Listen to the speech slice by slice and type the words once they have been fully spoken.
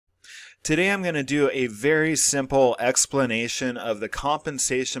Today I'm going to do a very simple explanation of the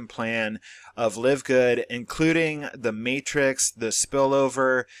compensation plan of LiveGood, including the matrix, the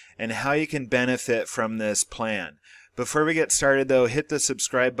spillover, and how you can benefit from this plan. Before we get started though, hit the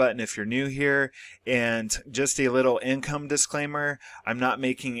subscribe button if you're new here, and just a little income disclaimer, I'm not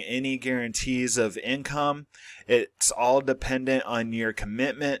making any guarantees of income. It's all dependent on your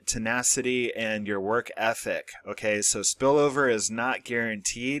commitment, tenacity, and your work ethic. Okay, so spillover is not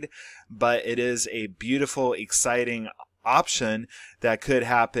guaranteed, but it is a beautiful, exciting option that could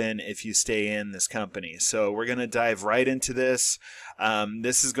happen if you stay in this company. So we're going to dive right into this.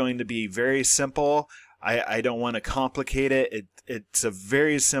 This is going to be very simple. I don't want to complicate it. It's a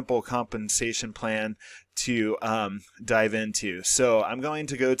very simple compensation plan to dive into. So I'm going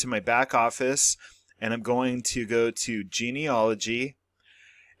to go to my back office and I'm going to go to genealogy.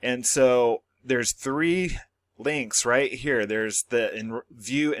 And so there's three links right here. There's the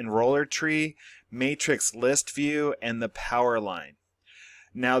view enroller tree, matrix list view, and the power line.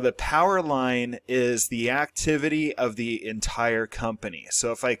 Now the power line is the activity of the entire company.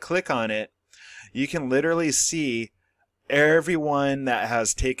 So if I click on it, you can literally see everyone that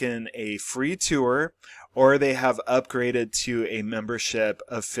has taken a free tour or they have upgraded to a membership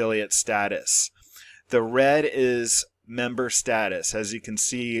affiliate status. The red is member status. As you can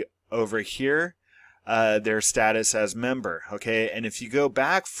see over here, their status as member. Okay, and if you go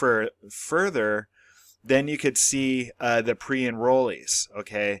back further, then you could see the pre-enrollees.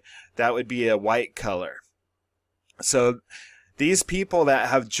 Okay, that would be a white color. So these people that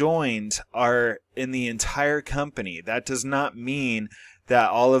have joined are in the entire company. That does not mean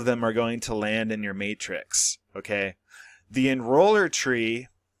that all of them are going to land in your matrix. Okay, the enroller tree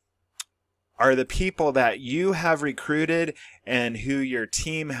are the people that you have recruited and who your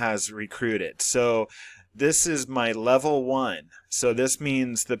team has recruited. So this is my level 1. So this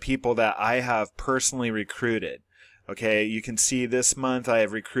means the people that I have personally recruited. Okay, you can see this month I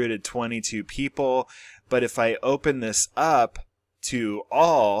have recruited 22 people, but if I open this up to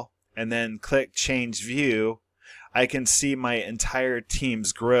all and then click change view, I can see my entire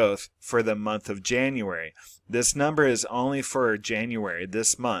team's growth for the month of January. This number is only for January,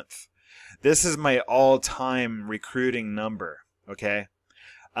 this month. This is my all-time recruiting number, okay?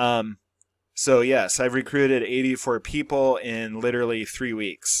 So yes, I've recruited 84 people in literally 3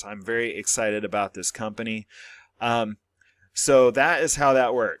 weeks. I'm very excited about this company. So that is how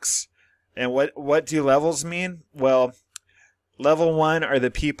that works. And what do levels mean? Well, level 1 are the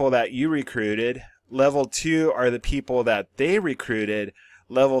people that you recruited. Level 2 are the people that they recruited.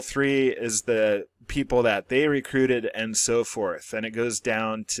 Level 3 is the people that they recruited, and so forth. And it goes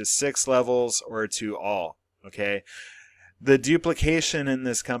down to 6 levels or to all. Okay. The duplication in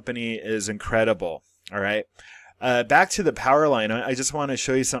this company is incredible. All right. Back to the power line. I just want to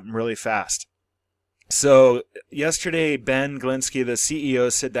show you something really fast. So yesterday, Ben Glinsky, the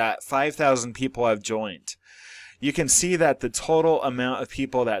CEO, said that 5,000 people have joined. You can see that the total amount of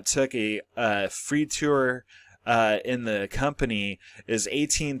people that took a free tour in the company is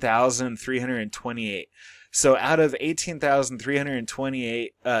 18,328. So out of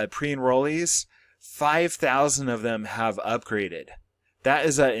 18,328 pre-enrollees, 5,000 of them have upgraded. That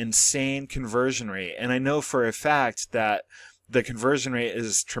is an insane conversion rate. And I know for a fact that the conversion rate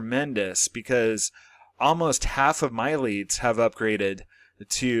is tremendous because almost half of my leads have upgraded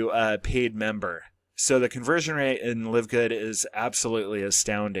to a paid member. So the conversion rate in LiveGood is absolutely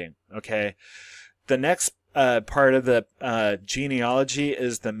astounding. Okay, the next part of the genealogy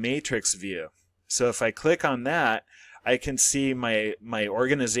is the matrix view. So if I click on that, I can see my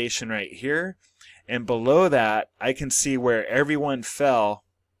organization right here, and below that I can see where everyone fell.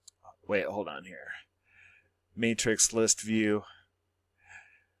 Wait, hold on here. Matrix list view.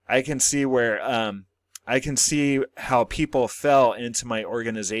 I can see where I can see how people fell into my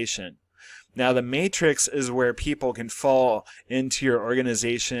organization. Now the matrix is where people can fall into your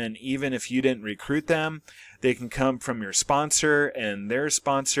organization even if you didn't recruit them. They can come from your sponsor and their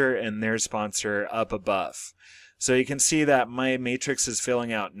sponsor and their sponsor up above. So you can see that my matrix is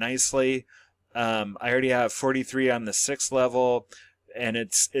filling out nicely. I already have 43 on the 6th level, and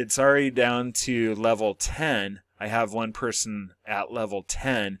it's already down to level 10. I have one person at level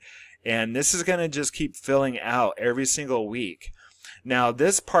 10, and this is going to just keep filling out every single week. Now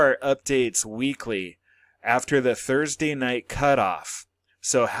this part updates weekly after the Thursday night cutoff.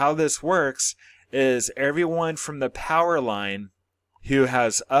 So how this works is everyone from the power line who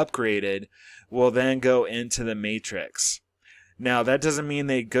has upgraded will then go into the matrix. Now that doesn't mean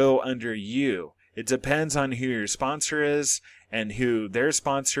they go under you. It depends on who your sponsor is and who their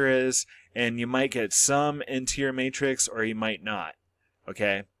sponsor is, and you might get some into your matrix or you might not.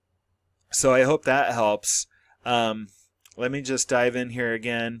 Okay? So I hope that helps. Let me just dive in here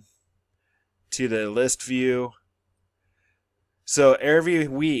again to the list view. So every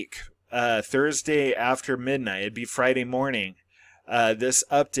week, Thursday after midnight, it'd be Friday morning, this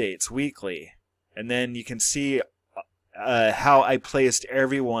updates weekly. And then you can see how I placed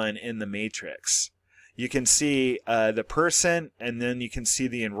everyone in the matrix. You can see the person, and then you can see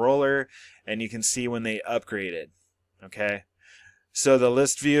the enroller, and you can see when they upgraded. Okay? So the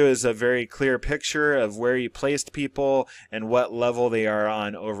list view is a very clear picture of where you placed people and what level they are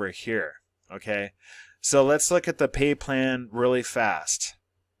on over here. Okay? So let's look at the pay plan really fast.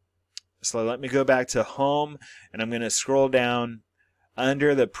 So let me go back to home, and I'm going to scroll down.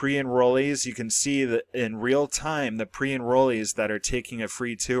 Under the pre-enrollees, you can see that in real time the pre-enrollees that are taking a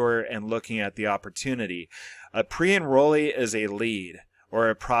free tour and looking at the opportunity. A pre-enrollee is a lead or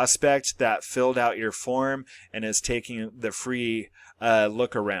a prospect that filled out your form and is taking the free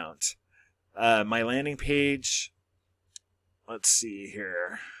look around. My landing page, let's see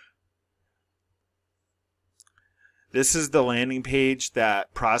here. This is the landing page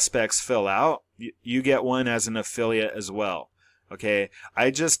that prospects fill out. You get one as an affiliate as well. Okay,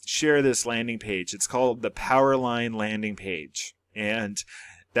 I just share this landing page. It's called the Powerline landing page, and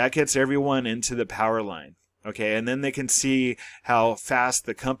that gets everyone into the Powerline. Okay, and then they can see how fast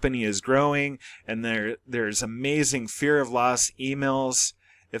the company is growing, and there's amazing fear of loss emails.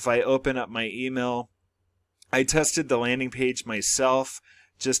 If I open up my email, I tested the landing page myself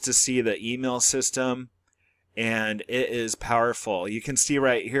just to see the email system, and it is powerful. You can see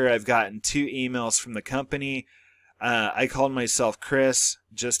right here I've gotten 2 emails from the company. I called myself Chris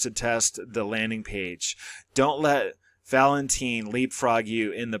just to test the landing page. Don't let Valentine leapfrog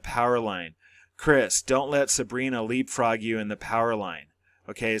you in the power line. Chris, don't let Sabrina leapfrog you in the power line.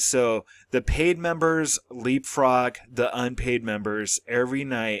 Okay, so the paid members leapfrog the unpaid members every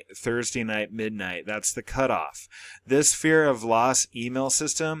night, Thursday night, midnight. That's the cutoff. This fear of loss email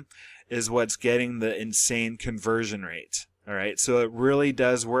system is what's getting the insane conversion rate. All right, so it really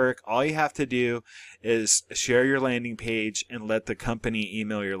does work. All you have to do is share your landing page and let the company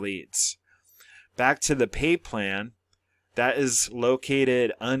email your leads. Back to the pay plan, that is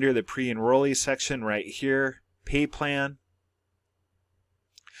located under the pre-enrollee section right here, pay plan.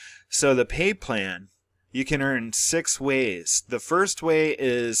 So the pay plan, you can earn 6 ways. The first way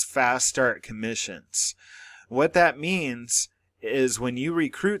is fast start commissions. What that means is when you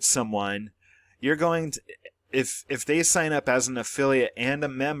recruit someone, you're going to, if they sign up as an affiliate and a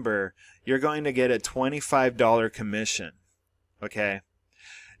member, you're going to get a $25 commission. Okay?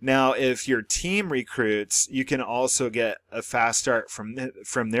 Now, if your team recruits, you can also get a fast start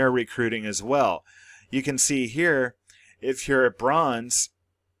from their recruiting as well. You can see here, if you're a bronze,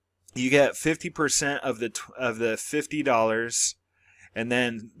 you get 50% of the $50, and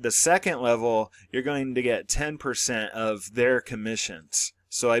then the second level, you're going to get 10% of their commissions.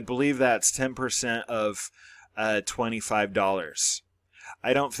 So I believe that's 10% of $25.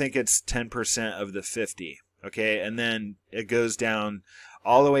 I don't think it's 10% of the 50. Okay, and then it goes down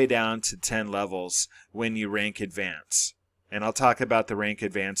all the way down to 10 levels when you rank advance. And I'll talk about the rank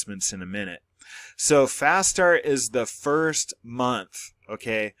advancements in a minute. So Fast Start is the first month.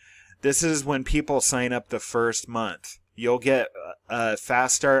 Okay, this is when people sign up the first month. You'll get a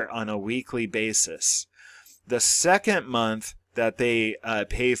Fast Start on a weekly basis. The second month that they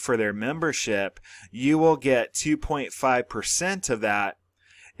pay for their membership, you will get 2.5% of that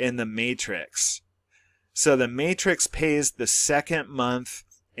in the matrix. So the matrix pays the second month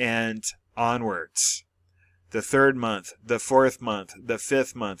and onwards. The third month, the fourth month, the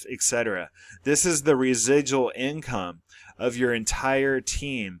fifth month, etc. This is the residual income of your entire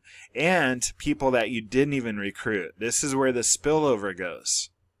team and people that you didn't even recruit. This is where the spillover goes.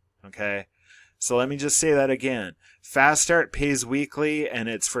 Okay? So let me just say that again. Fast Start pays weekly, and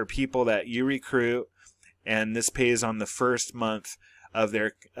it's for people that you recruit, and this pays on the first month of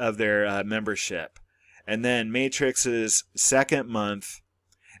their membership. And then Matrix is second month,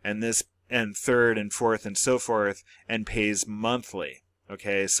 and third and fourth and so forth, and pays monthly.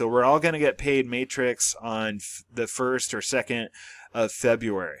 Okay, so we're all going to get paid Matrix on the 1st or 2nd of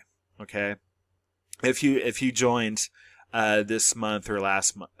February. Okay, if you joined this month or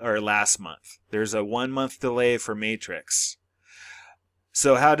last month. There's a 1 month delay for Matrix.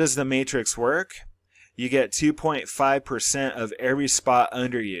 So how does the Matrix work? You get 2.5% of every spot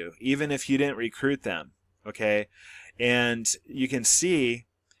under you, even if you didn't recruit them. Okay, and you can see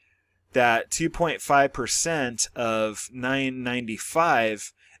that 2.5% of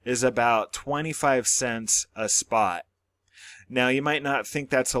 $9.95 is about 25 cents a spot. Now, you might not think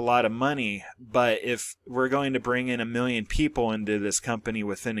that's a lot of money, but if we're going to bring in 1 million people into this company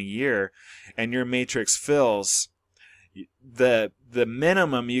within a year and your matrix fills, the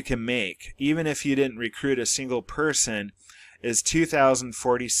minimum you can make, even if you didn't recruit a single person, is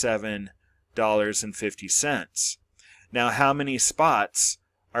 $2,047.50. Now, how many spots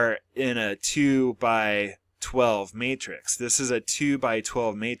are in a 2 by 12 matrix? This is a 2 by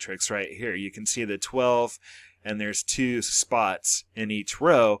 12 matrix right here. You can see the 12, and there's 2 spots in each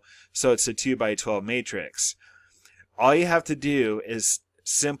row, so it's a 2 by 12 matrix. All you have to do is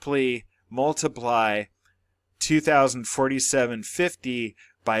simply multiply 2,047.50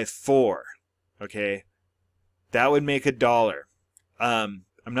 by 4. Okay, that would make $1. I'm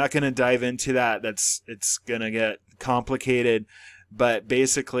not going to dive into that. It's going to get complicated, but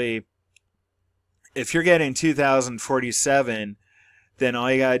basically, if you're getting 2,047, then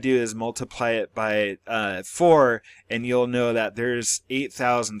all you got to do is multiply it by 4, and you'll know that there's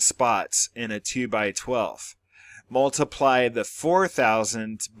 8,000 spots in a 2 by 12. Multiply the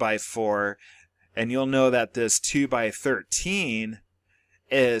 4,000 by 4, and you'll know that this 2 by 13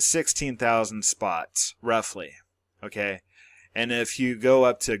 is 16,000 spots, roughly. Okay? And if you go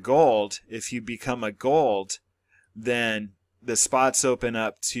up to gold, if you become a gold, then the spots open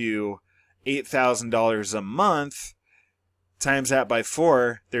up to $8,000 a month. Times that by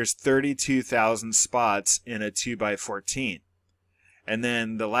 4, there's 32,000 spots in a 2 by 14. And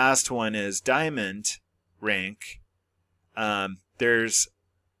then the last one is diamond rank. There's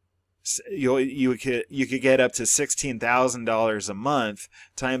you could get up to $16,000 a month.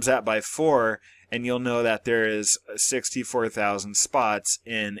 Times that by 4, and you'll know that there is 64,000 spots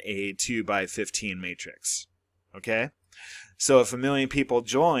in a 2 by 15 matrix. Okay? So if 1 million people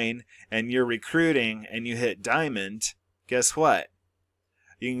join and you're recruiting and you hit diamond, guess what?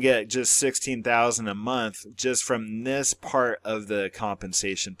 You can get just 16,000 a month just from this part of the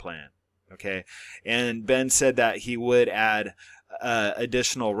compensation plan. Okay? And Ben said that he would add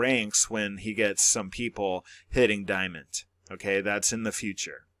additional ranks when he gets some people hitting diamond. Okay? That's in the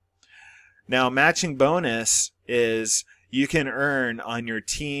future. Now, matching bonus is you can earn on your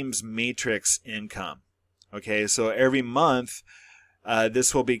team's matrix income. Okay, so every month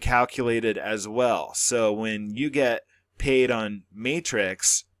this will be calculated as well. So when you get paid on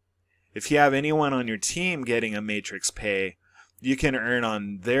matrix, if you have anyone on your team getting a matrix pay, you can earn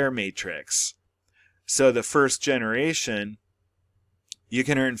on their matrix. So the first generation, you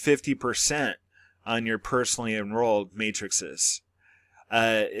can earn 50% on your personally enrolled matrices.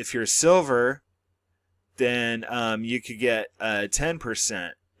 If you're silver, then you could get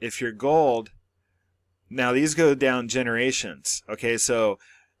 10%. If you're gold, now these go down generations. Okay, so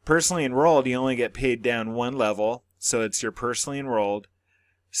personally enrolled, you only get paid down 1 level, so it's your personally enrolled.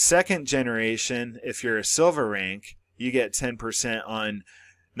 Second generation, if you're a silver rank, you get 10% on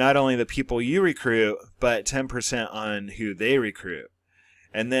not only the people you recruit, but 10% on who they recruit.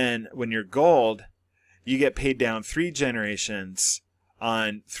 And then when you're gold, you get paid down 3 generations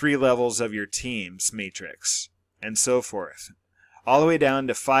on 3 levels of your team's matrix, and so forth. All the way down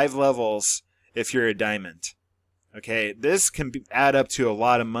to 5 levels if you're a diamond. Okay, this can add up to a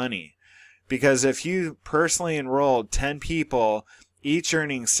lot of money, because if you personally enrolled 10 people, each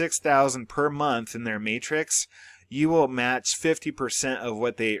earning $6,000 per month in their matrix, you will match 50% of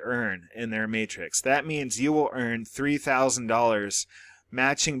what they earn in their matrix. That means you will earn $3,000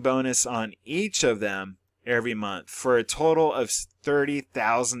 matching bonus on each of them every month for a total of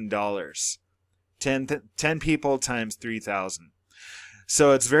 $30,000. 10 people times 3,000.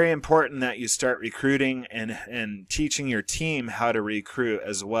 So it's very important that you start recruiting and teaching your team how to recruit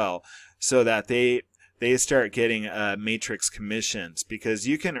as well, so that they start getting matrix commissions, because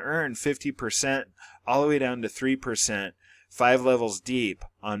you can earn 50% all the way down to 3%, 5 levels deep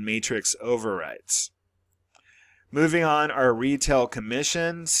on matrix overrides. Moving on, our retail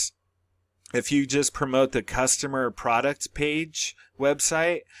commissions. If you just promote the customer product page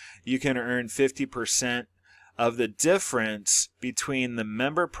website, you can earn 50% of the difference between the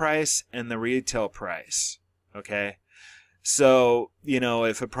member price and the retail price. Okay? So,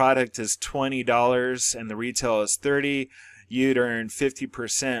 if a product is $20 and the retail is $30, you'd earn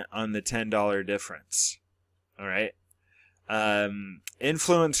 50% on the $10 difference. All right?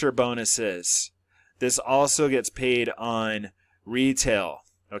 Influencer bonuses. This also gets paid on retail.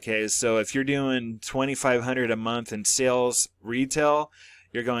 Okay, so if you're doing $2,500 a month in sales retail,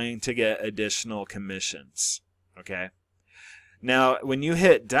 you're going to get additional commissions. Okay. Now, when you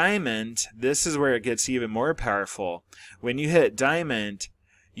hit diamond, this is where it gets even more powerful. When you hit diamond,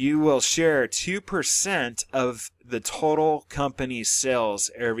 you will share 2% of the total company sales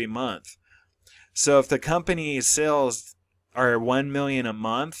every month. So if the company sells or 1 million a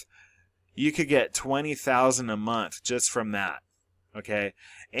month, you could get 20,000 a month just from that. Okay,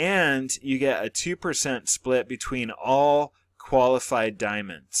 and you get a 2% split between all qualified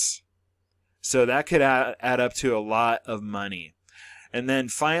diamonds. So that could add up to a lot of money. And then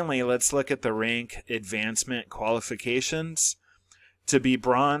finally, let's look at the rank advancement qualifications. To be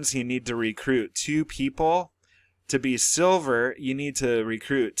bronze, you need to recruit 2 people. To be silver, you need to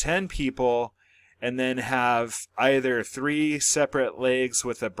recruit 10 people and then have either 3 separate legs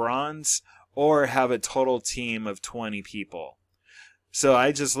with a bronze or have a total team of 20 people. So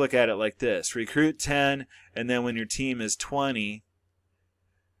I just look at it like this. Recruit 10, and then when your team is 20.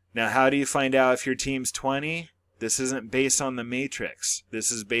 Now, how do you find out if your team's 20? This isn't based on the matrix.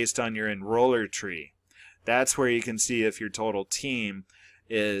 This is based on your enroller tree. That's where you can see if your total team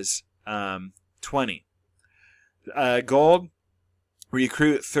is 20. Gold,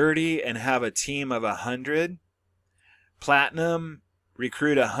 recruit 30 and have a team of 100. Platinum,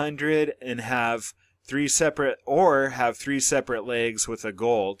 recruit 100 and have 3 separate legs with a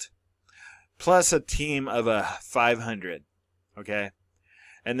gold, plus a team of 500. Okay,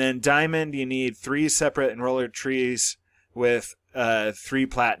 and then diamond, you need 3 separate enroller trees with 3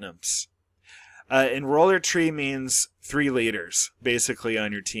 platinums. Enroller tree means 3 leaders basically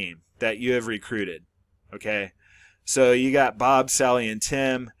on your team that you have recruited. Okay, so you got Bob, Sally, and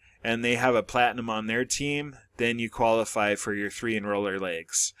Tim, and they have a platinum on their team. Then you qualify for your 3 enroller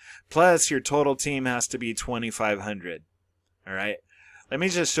legs. Plus, your total team has to be 2,500. All right. Let me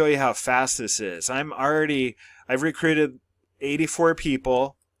just show you how fast this is. I've recruited 84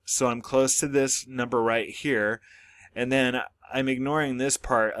 people, so I'm close to this number right here. And then I'm ignoring this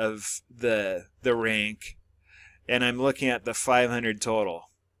part of the rank, and I'm looking at the 500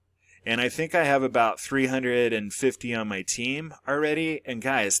 total. And I think I have about 350 on my team already. And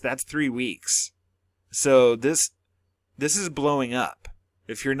guys, that's 3 weeks. So this is blowing up.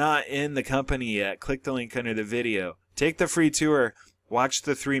 If you're not in the company yet, click the link under the video. Take the free tour. Watch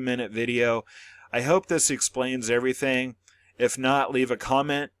the 3-minute video. I hope this explains everything. If not, leave a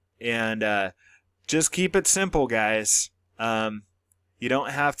comment. And just keep it simple, guys. You don't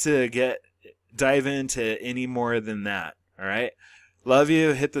have to dive into any more than that. All right? Love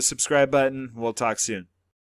you. Hit the subscribe button. We'll talk soon.